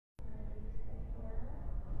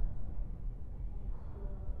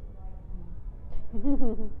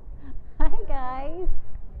Hi guys.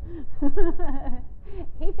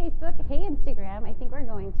 Hey Facebook, hey Instagram. I think we're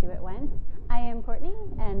going to at once. I am Courtney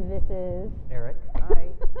and this is Eric. Hi.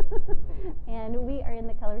 And we are in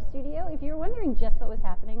the color studio. If you're wondering just what was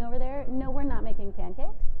happening over there, no, we're not making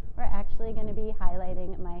pancakes. We're actually going to be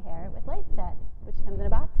highlighting my hair with Light Set, which comes in a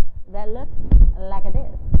box that looks like a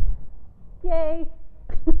this. Yay!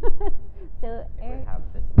 So Eric, would have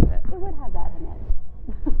this in it. It would have that in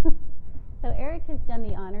it. So Eric has done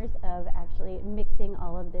the honors of actually mixing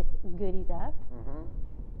all of this goodies up.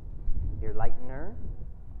 Your lightener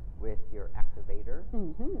with your activator,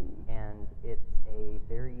 and it's a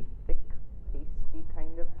very thick, pasty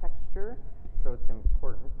kind of texture, so it's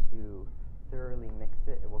important to thoroughly mix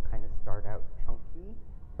it. It will kind of start out chunky,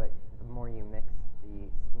 but the more you mix, the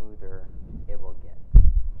smoother it will get.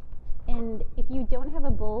 And if you don't have a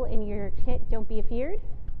bowl in your kit, don't be afeared.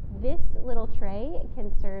 This little tray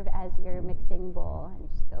can serve as your mixing bowl, and you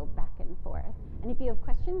just go back and forth. And if you have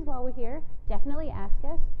questions while we're here, definitely ask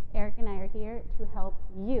us. Eric and I are here to help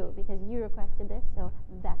you because you requested this, so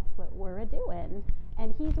that's what we're a-doing.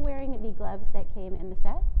 And he's wearing the gloves that came in the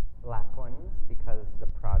set. Black ones, because the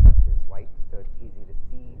product is white, so it's easy to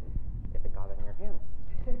see if it got on your hands.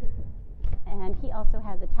 And he also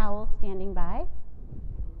has a towel standing by,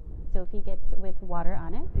 so if he gets with water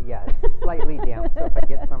on it. Yeah, it's slightly damp, so if I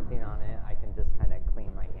get something on it, I can just kind of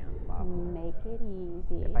clean my hands off. Make it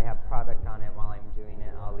easy. If I have product on it while I'm doing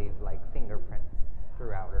it, I'll leave like fingerprints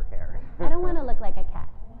throughout her hair. I don't want to look like a cat.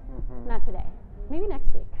 Not today. Maybe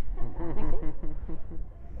next week. Next week?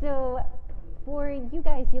 So for you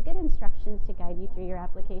guys, you'll get instructions to guide you through your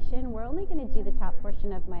application. We're only going to do the top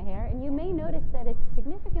portion of my hair, and you may notice that it's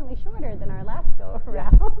significantly shorter than our last go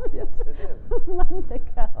around. Yes, it is. A month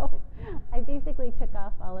ago. I basically took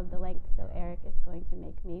off all of the length, so Eric is going to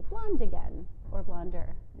make me blonde again, or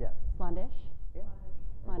blonder. Yes. Blondish? Yeah.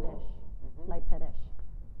 Blondish. Light set-ish.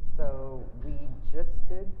 So we just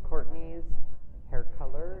did Courtney's hair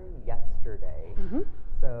color yesterday.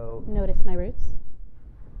 So notice my roots.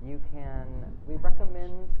 We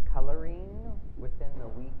recommend coloring within the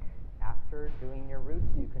week after doing your roots.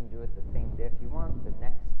 You can do it the same day if you want, the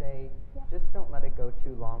next day. Yeah. Just don't let it go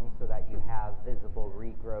too long so that you have visible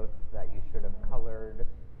regrowth that you should have colored.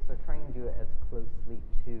 So try and do it as closely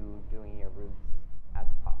to doing your roots as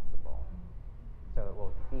possible. So it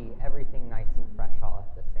will be everything nice and fresh all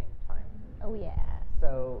at the same time. Oh yeah.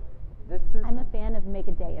 So this is... I'm a fan of make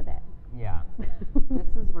a day of it. Yeah. This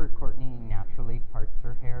is where Courtney naturally parts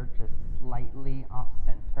her hair just slightly off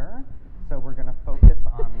center. So we're going to focus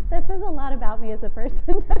on... That says a lot about me as a person.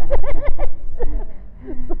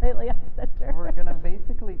 Slightly off center. We're going to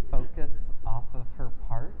basically focus off of her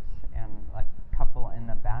part and like a couple in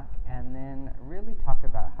the back, and then really talk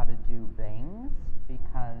about how to do bangs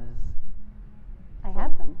because... I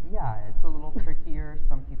have them. Yeah, it's a little trickier.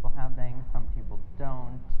 Some people have bangs, some people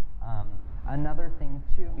don't. Another thing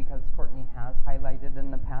too, because Courtney has highlighted in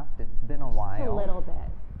the past, it's been a while. Just a little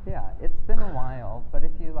bit. Yeah, it's been a while, but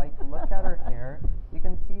if you like look at her hair, you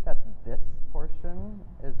can see that this portion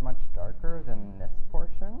is much darker than this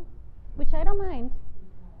portion. Which I don't mind.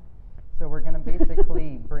 So we're going to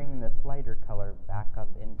basically bring this lighter color back up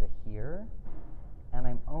into here, and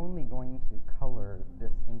I'm only going to color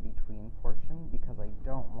this in-between portion because I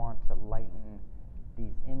don't want to lighten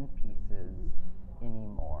these end pieces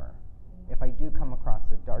anymore. If I do come across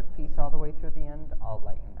a dark piece all the way through the end, I'll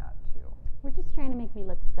lighten that too. We're just trying to make me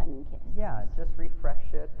look sun-kissed. Yeah, just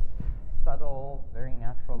refresh it. Subtle, very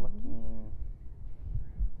natural looking.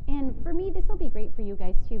 And for me, this will be great for you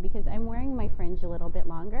guys too because I'm wearing my fringe a little bit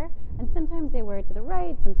longer. And sometimes I wear it to the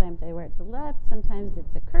right, sometimes I wear it to the left, sometimes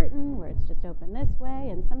it's a curtain where it's just open this way,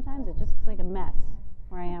 and sometimes it just looks like a mess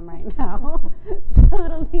where I am right now. So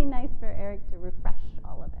it'll be nice for Eric to refresh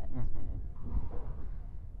all of it.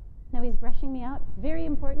 Now he's brushing me out. Very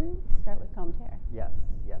important, start with combed hair. Yes,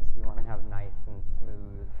 yes. You want to have nice and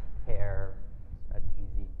smooth hair. That's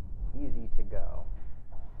easy to go.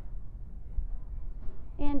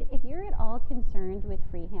 And if you're at all concerned with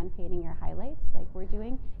freehand painting your highlights like we're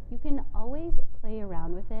doing, you can always play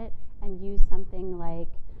around with it and use something like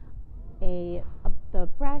the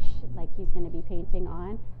brush like he's going to be painting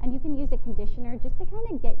on, and you can use a conditioner just to kind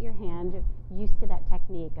of get your hand used to that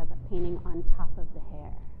technique of painting on top of the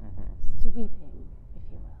hair. Sweeping, if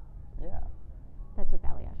you will. Yeah. That's what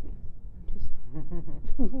balayage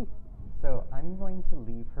means. So I'm going to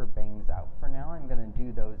leave her bangs out for now. I'm going to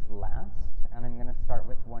do those last, and I'm going to start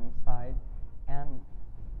with one side. And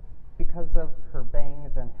because of her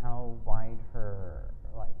bangs and how wide her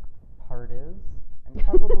part is, I'm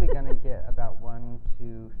probably going to get about 1,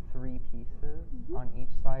 2, 3 pieces on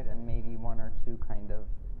each side and maybe 1 or 2 kind of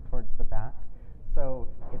towards the back. So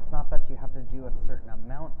it's not that you have to do a certain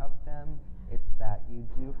amount of them, it's that you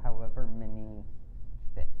do however many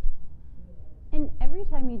fit. And every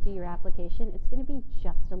time you do your application, it's going to be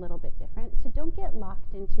just a little bit different. So don't get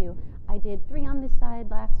locked into, I did 3 on this side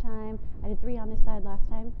last time, I did 3 on this side last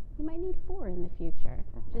time. You might need 4 in the future.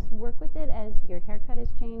 Just work with it as your haircut is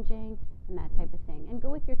changing and that type of thing. And go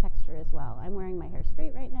with your texture as well. I'm wearing my hair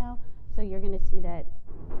straight right now, so you're going to see that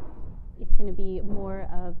it's going to be more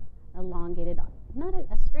of elongated. Not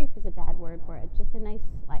a stripe is a bad word for it, just a nice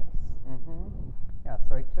slice. Yeah,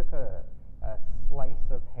 so I took a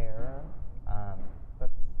slice of hair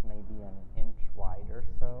that's maybe 1 inch wide or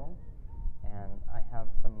so, and I have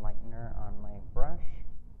some lightener on my brush.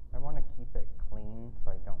 I want to keep it clean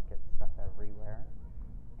so I don't get stuff everywhere.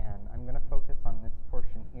 And I'm going to focus on this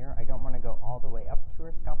portion here. I don't want to go all the way up to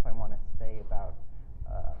her scalp. I want to stay about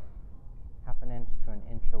 1/2 inch to 1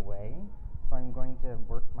 inch away. So I'm going to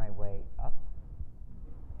work my way up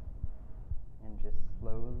and just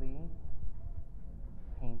slowly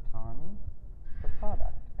paint on the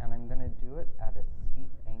product. And I'm going to do it at a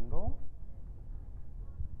steep angle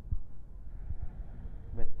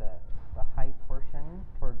with the high portion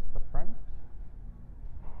towards the front.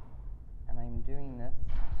 And I'm doing this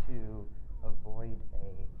to avoid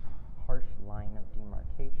a harsh line of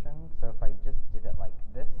demarcation. So if I just did it like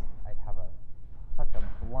this, I'd have such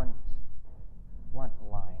a blunt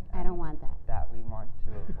line. I don't want that. That we want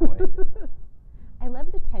to avoid. I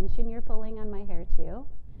love the tension you're pulling on my hair too.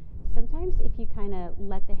 Sometimes if you kind of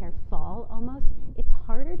let the hair fall almost, it's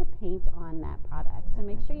harder to paint on that product. So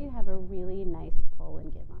make sure you have a really nice pull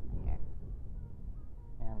and give on the hair.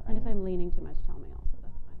 And if I'm leaning too much, tell me also,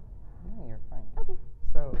 that's fine. No, you're fine. Okay.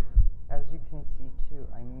 So as you can see too,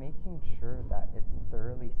 I'm making sure that it's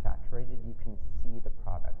thoroughly saturated. You can see the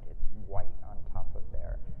product. It's white on top of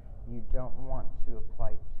there. You don't want to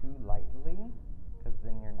apply too lightly because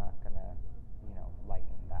then you're not going to,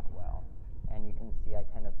 lighten that well. And you can see I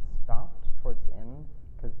kind of stopped towards the end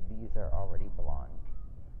because these are already blonde.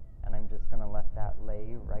 And I'm just going to let that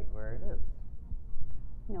lay right where it is.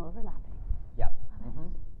 No overlapping. Yep.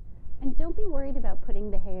 And don't be worried about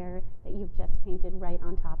putting the hair that you've just painted right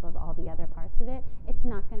on top of all the other parts of it. It's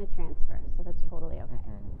not going to transfer, so that's totally okay.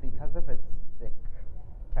 Because of its thick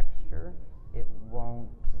texture, it won't,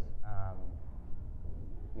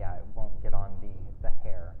 it won't get on the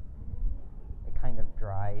hair. It kind of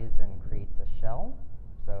dries and creates a shell,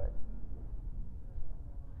 so it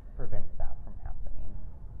prevents that from happening.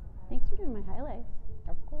 Thanks for doing my highlights.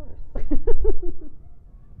 Of course.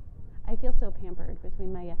 I feel so pampered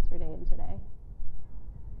between my yesterday and today.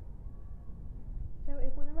 So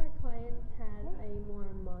if one of our clients had a more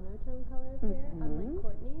monotone color of hair, unlike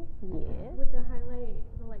Courtney's, would the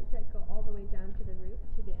light set go all the way down to the root,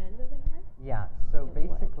 to the end of the hair? Yeah, so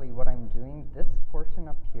basically what I'm doing, this portion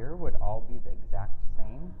up here would all be the exact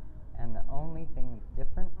same, and the only thing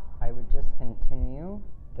different, I would just continue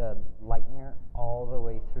the lightener all the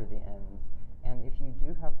way through the ends. And if you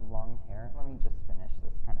do have long hair, let me just finish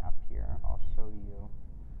this kind of up here. I'll show you.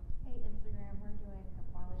 Hey, Instagram, we're doing a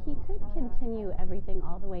balayage. He could continue everything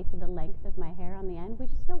all the way to the length of my hair on the end. We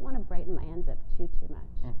just don't want to brighten my ends up too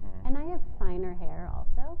much. And I have finer hair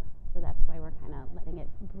also, so that's why we're kind of letting it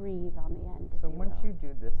breathe on the end. So once you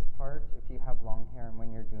do this part, if you have long hair and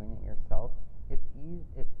when you're doing it yourself,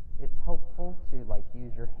 it's helpful to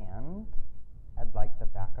use your hand at the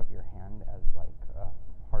back of your hand as a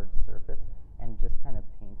hard surface and just kind of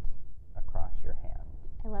paint across your hand.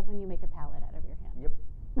 I love when you make a palette out of your hand. Yep.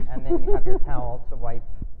 And then you have your towel to wipe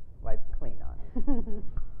clean on it.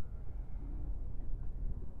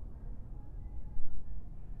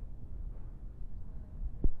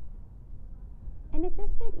 And it does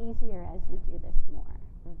get easier as you do this more.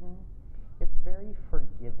 It's very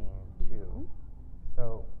forgiving too.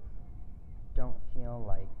 So don't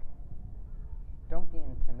be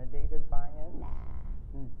intimidated by it. Nah.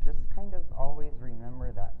 Just kind of always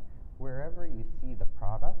remember that wherever you see the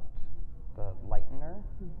product, the lightener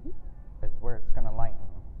is where it's going to lighten.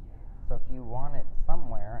 So if you want it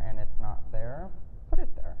somewhere and it's not there, put it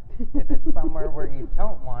there. If it's somewhere where you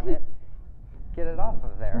don't want it, get it off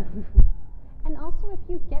of there. And also, if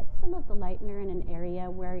you get some of the lightener in an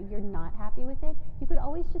area where you're not happy with it, you could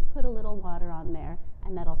always just put a little water on there,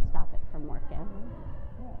 and that'll stop it from working.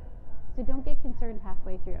 So don't get concerned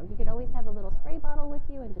halfway through. You could always have a little spray bottle with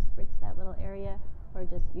you and just spritz that little area, or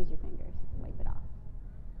just use your fingers and wipe it off.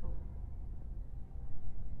 Cool.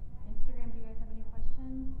 Instagram, do you guys have any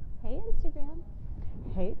questions? Hey, Instagram.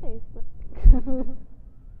 Hey, Facebook.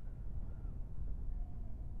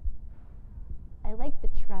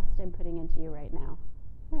 I'm putting into you right now.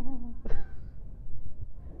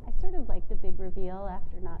 I sort of like the big reveal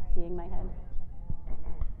after not seeing my head.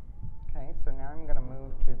 Okay, so now I'm going to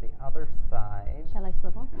move to the other side. Shall I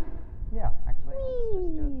swivel? Yeah, actually, let's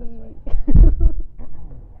just do it this way.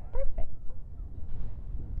 Perfect.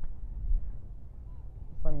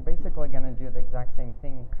 So I'm basically going to do the exact same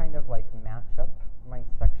thing, kind of like match up my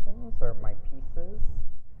sections or my pieces.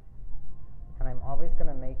 And I'm always going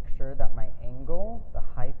to make sure that my angle, the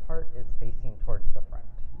high part, is facing towards the front.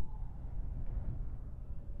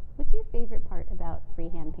 What's your favorite part about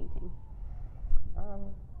freehand painting?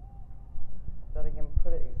 That I can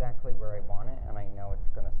put it exactly where I want it, and I know it's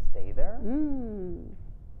going to stay there.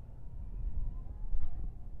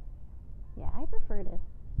 Yeah, I prefer to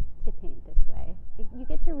paint this way. You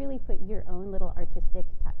get to really put your own little artistic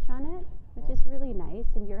touch on it, which is really nice,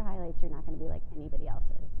 and your highlights are not going to be like anybody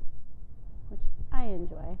else's, which I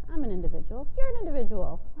enjoy. I'm an individual. You're an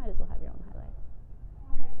individual. Might as well have your own highlights.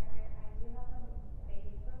 All right, Erin, I do have a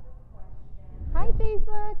Facebook question. Hi,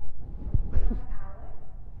 Facebook. From Alex.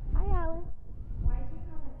 Hi, Alex. Why do you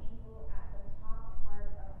have an angle at the top part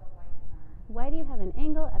of the lightener? Why do you have an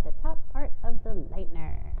angle at the top part of the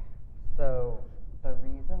lightener? So the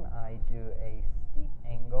reason I do a steep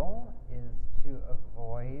angle is to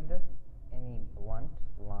avoid any blunt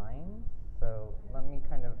lines. So let me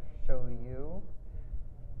kind of show you.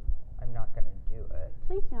 I'm not going to do it.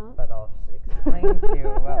 Please don't. But I'll explain to you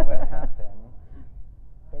what would happen.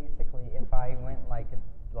 Basically, if I went like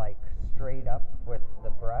straight up with the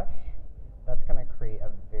brush, that's going to create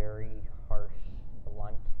a very harsh,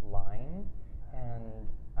 blunt line. And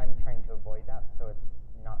I'm trying to avoid that so it's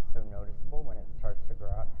not so noticeable when it starts to grow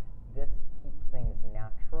out. This keeps things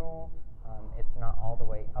natural. It's not all the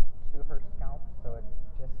way up to her scalp, so it's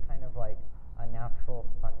just kind of like a natural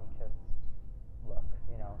sun-kissed look,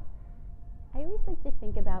 you know. I always like to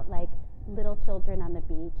think about like little children on the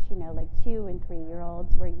beach, you know, like 2 and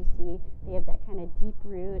 3-year-olds, where you see they have that kind of deep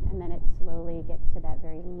root and then it slowly gets to that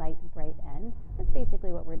very light, bright end. That's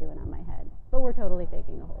basically what we're doing on my head, but we're totally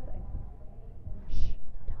faking the whole thing. Shh,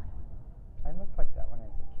 don't tell anyone. I looked like that when I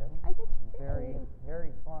was a kid. I bet you Very, did.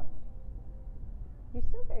 very blonde. You're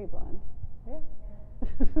still very blonde. Yeah.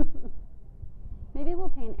 Maybe we'll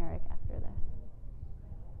paint Eric after this.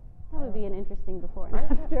 That would be an interesting before and I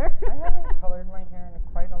after. I haven't colored my hair in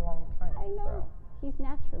quite a long time. I know. So. He's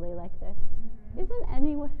naturally like this. Isn't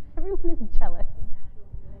everyone is jealous?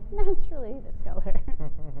 Naturally this color.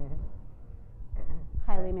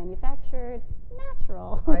 Highly manufactured,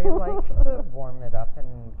 natural. I like to warm it up and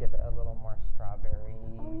give it a little more strawberry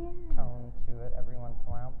tone to it every once in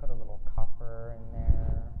a while. Put a little copper in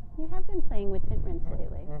there. You have been playing with tint rinse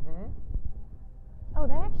lately. Oh,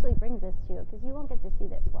 that actually brings us to, because you won't get to see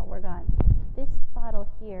this while we're gone. This bottle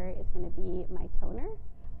here is going to be my toner,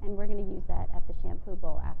 and we're going to use that at the shampoo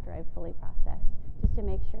bowl after I've fully processed, just to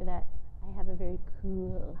make sure that I have a very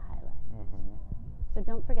cool highlight. So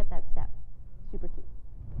don't forget that step. Super key.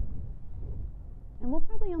 And we'll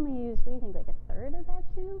probably only use, what do you think, like 1/3 of that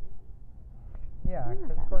tube? Yeah, Not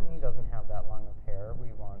because that Courtney much. doesn't have that long of hair.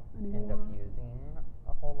 We won't end up using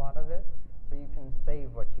a whole lot of it. So you can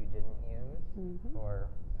save what you didn't use for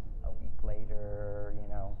a week later, you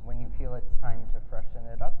know. When you feel it's time to freshen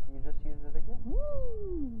it up, you just use it again.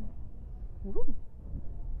 Woo.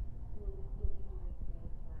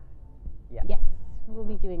 Yes. Yes, we'll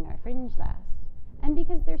be doing our fringe last. And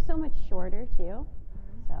because they're so much shorter too,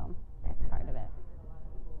 so that's part of it.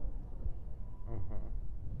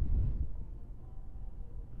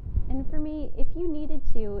 And for me, if you needed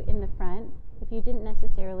to in the front, if you didn't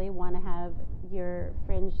necessarily want to have your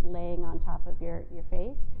fringe laying on top of your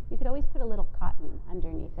face, you could always put a little cotton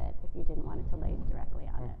underneath it if you didn't want it to lay directly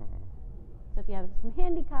on it. So if you have some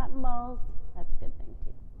handy cotton balls, that's a good thing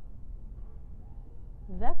too.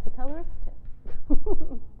 That's the colorist tip.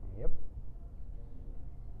 Yep.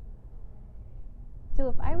 So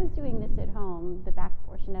if I was doing this at home, the back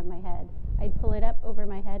portion of my head, I'd pull it up over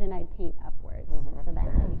my head and I'd paint upwards. So that's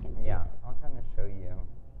how you can see Yeah, it. I'll kind of show you.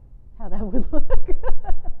 How that would look.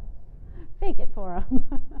 Fake it for them.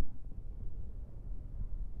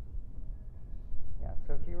 Yeah,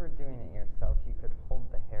 so if you were doing it yourself, you could hold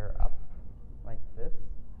the hair up like this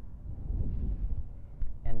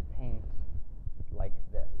and paint like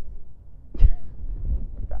this.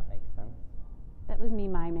 If that makes sense. That was me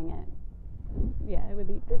miming it. Yeah, it would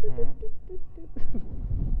be. It's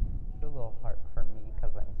a little hard for me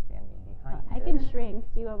because I'm standing behind I it. can shrink.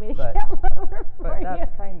 Do you want me to But- get lower for But you?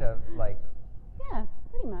 that's kind of like Yeah,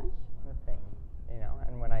 pretty much. the thing, you know.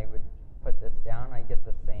 And when I would put this down, I get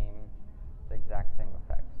the exact same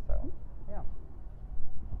effect. So, yeah.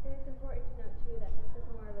 And it's important to note too that this is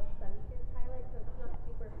more of a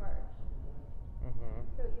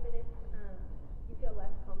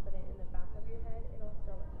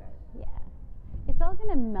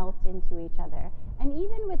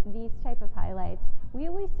these type of highlights, we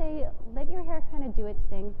always say let your hair kind of do its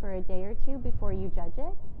thing for a day or two before you judge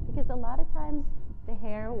it, because a lot of times the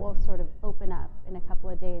hair will sort of open up in a couple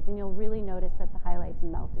of days and you'll really notice that the highlights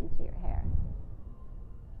melt into your hair.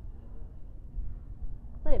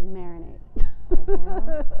 Let it marinate.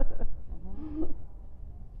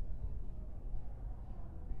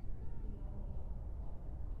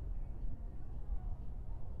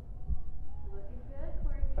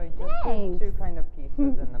 So I just did two kind of pieces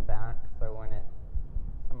in the back, so when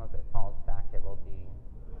some of it falls back, it will be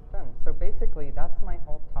done. So basically, that's my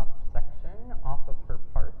whole top section off of her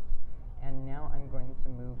part, and now I'm going to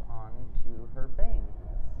move on to her bangs.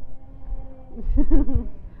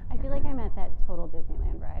 I feel like I'm at that total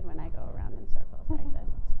Disneyland ride when I go around in circles like this.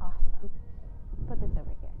 It's awesome. Put this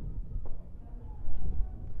over here.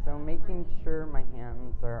 So making sure my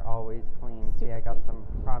hands are always clean. See, I got some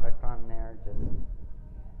product on there. Just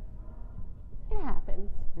it happens.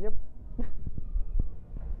 Yep.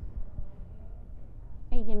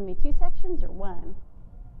 Are you giving me two sections or one?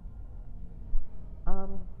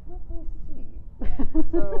 Let me see.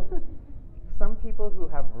 So some people who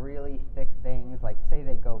have really thick bangs, like say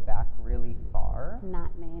they go back really far.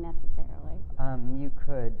 Not me necessarily. You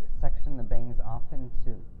could section the bangs off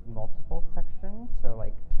into multiple sections. So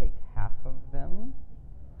like take half of them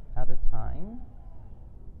at a time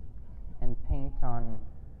and paint on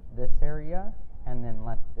this area, and then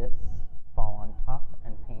let this fall on top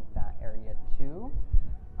and paint that area too.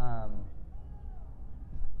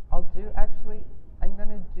 I'm going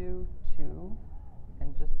to do two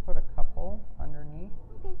and just put a couple underneath.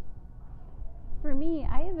 Okay. For me,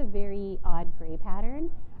 I have a very odd gray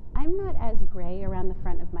pattern. I'm not as gray around the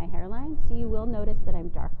front of my hairline, so you will notice that I'm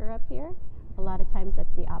darker up here. A lot of times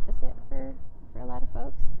that's the opposite for a lot of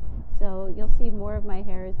folks. So you'll see more of my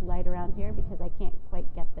hair is light around here because I can't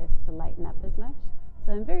quite get this to lighten up as much.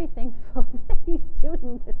 So I'm very thankful that he's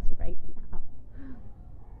doing this right now.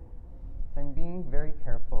 So I'm being very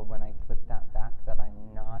careful when I clip that back that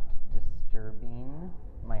I'm not disturbing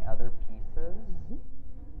my other pieces.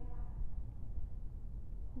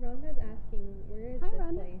 Rhonda's asking, where is Hi, this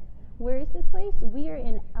Rhonda. place? Where is this place? We are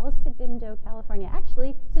in El Segundo, California.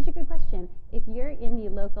 Actually, such a good question. If you're in the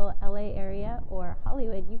local LA area or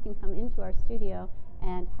Hollywood, you can come into our studio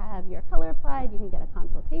and have your color applied. You can get a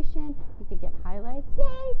consultation. You could get highlights.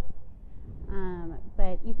 Yay!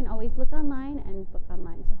 But you can always look online and book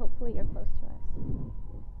online. So hopefully you're close to us.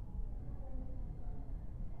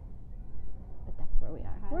 But that's where we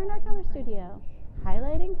are. We're in our color studio.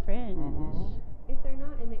 Highlighting Fringe. If they're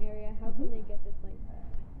not in the area, how can they get this light set?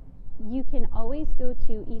 You can always go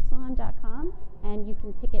to esalon.com and you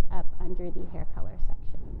can pick it up under the hair color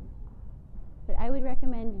section. But I would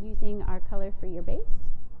recommend using our color for your base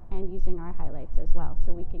and using our highlights as well,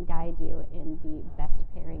 so we can guide you in the best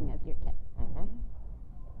pairing of your kit.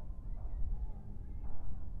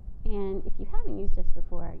 And if you haven't used us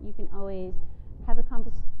before, you can always have a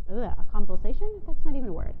conversation? That's not even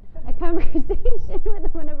a word. A conversation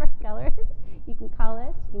with one of our colorists. You can call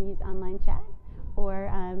us, you can use online chat,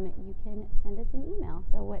 or you can send us an email.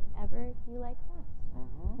 So whatever you like best.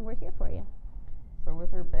 We're here for you. So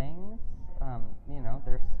with her bangs,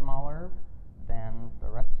 they're smaller than the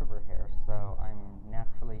rest of her hair, so I'm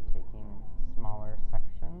naturally taking smaller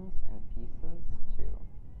sections and pieces too.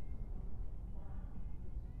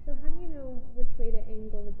 So how do you know which way to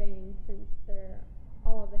angle the bangs since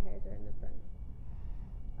all of the hairs are in the front?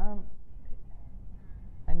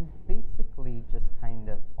 I'm basically just kind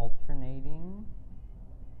of alternating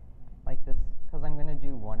like this, because I'm going to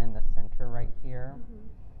do one in the center right here.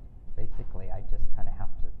 Basically, I just kind of have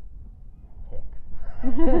to pick.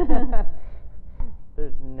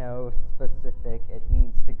 There's no specific, it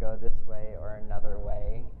needs to go this way or another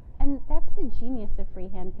way. And that's the genius of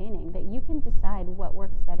freehand painting, that you can decide what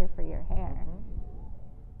works better for your hair.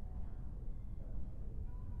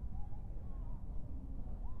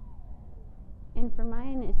 And for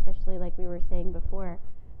mine, especially like we were saying before,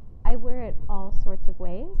 I wear it all sorts of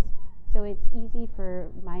ways. So it's easy for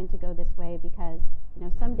mine to go this way because,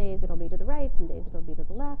 some days it'll be to the right, some days it'll be to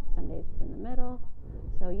the left, some days it's in the middle.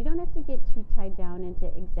 So you don't have to get too tied down into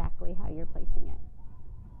exactly how you're placing it.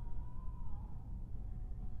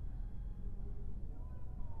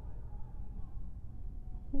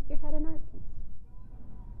 Make your head an art piece.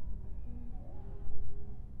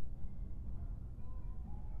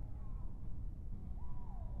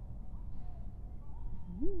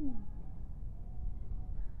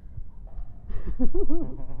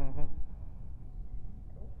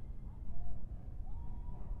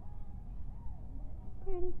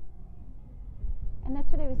 Pretty. And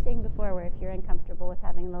that's what I was saying before, where if you're uncomfortable with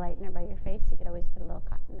having the lightener by your face, you could always put a little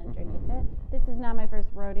cotton underneath it. This is not my first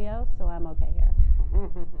rodeo, so I'm okay here.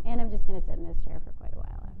 And I'm just going to sit in this chair for quite a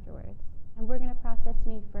while afterwards. And we're going to process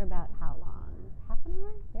me for about how long? Half an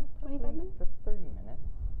hour? Yeah, 25 minutes? Just 30 minutes.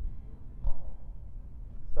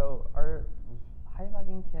 So our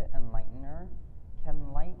highlighting kit and lightener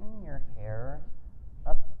can lighten your hair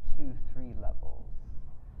up to 3 levels.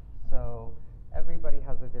 So everybody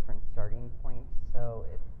has a different starting point, so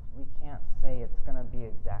we can't say it's going to be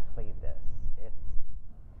exactly this. It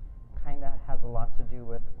kind of has a lot to do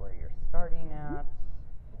with where you're starting at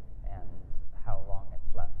and how long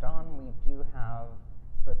it's left on. We do have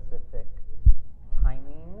specific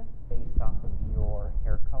timing based off of your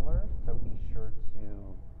hair color, so be sure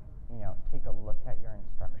to, take a look at your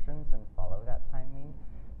instructions and follow that timing,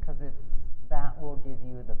 because that will give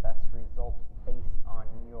you the best result based on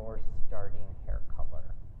your starting hair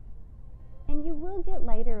color. And you will get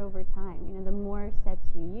lighter over time. The more sets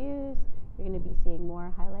you use, you're going to be seeing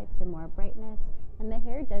more highlights and more brightness, and the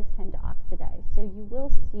hair does tend to oxidize, so you will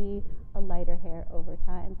see a lighter hair over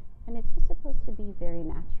time. And it's just supposed to be very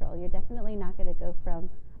natural. You're definitely not going to go from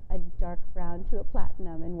a dark brown to a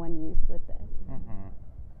platinum in one use with this. Mm-hmm.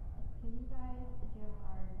 Can you guys give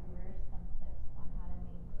our viewers some tips on how to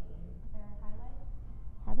maintain their highlights?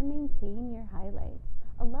 How to maintain your highlights.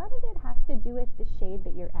 A lot of it has to do with the shade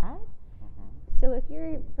that you're at. Mm-hmm. So if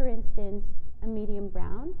you're, for instance, a medium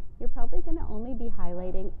brown, you're probably going to only be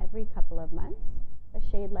highlighting every couple of months. A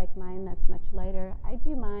shade like mine that's much lighter, I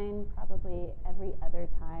do mine probably every other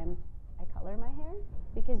time I color my hair,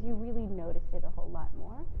 because you really notice it a whole lot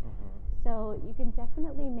more. Mm-hmm. So you can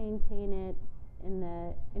definitely maintain it in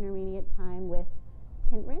the intermediate time with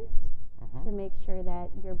tint rinse Mm-hmm. to make sure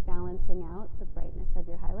that you're balancing out the brightness of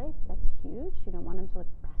your highlights. That's huge. You don't want them to look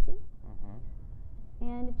brassy. Mm-hmm.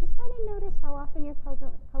 And just kind of notice how often you're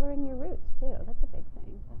coloring your roots too. That's a big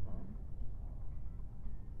thing. Mm-hmm.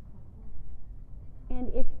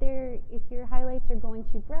 And if your highlights are going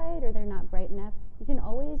too bright or they're not bright enough, you can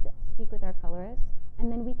always speak with our colorist,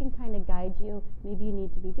 and then we can kind of guide you. Maybe you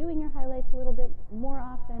need to be doing your highlights a little bit more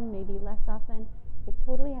often, maybe less often. It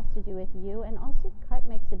totally has to do with you, and also cut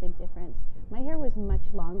makes a big difference. My hair was much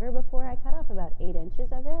longer before. I cut off about 8 inches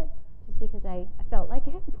of it, just because I felt like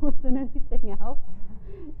it more than anything else.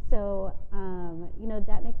 So,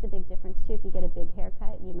 that makes a big difference too. If you get a big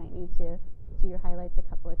haircut, you might need to do your highlights a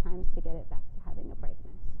couple of times to get it back to having a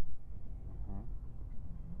brightness. Mm-hmm.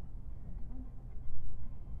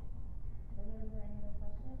 Are there any other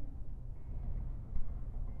questions?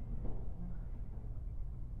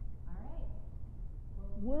 All right.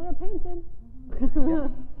 We're a painting. We're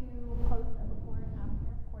going to post a before and after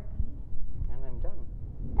of Courtney. And I'm done.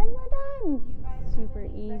 And we're done. Do you guys Super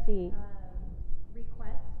have any easy.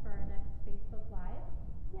 requests for our next Facebook Live?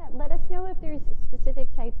 Yeah, let us know if there's specific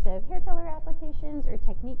types of hair color applications or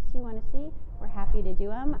techniques you want to see. We're happy to do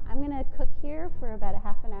them. I'm going to cook here for about a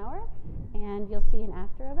half an hour, and you'll see an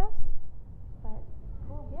after of us. But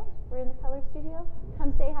cool, yeah, we're in the color studio.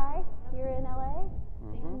 Come say hi. You're in LA.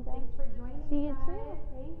 Mm-hmm. And, Thanks for joining see you guys. too.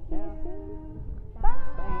 Thank See you. you soon. Bye.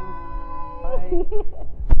 Thanks. Bye.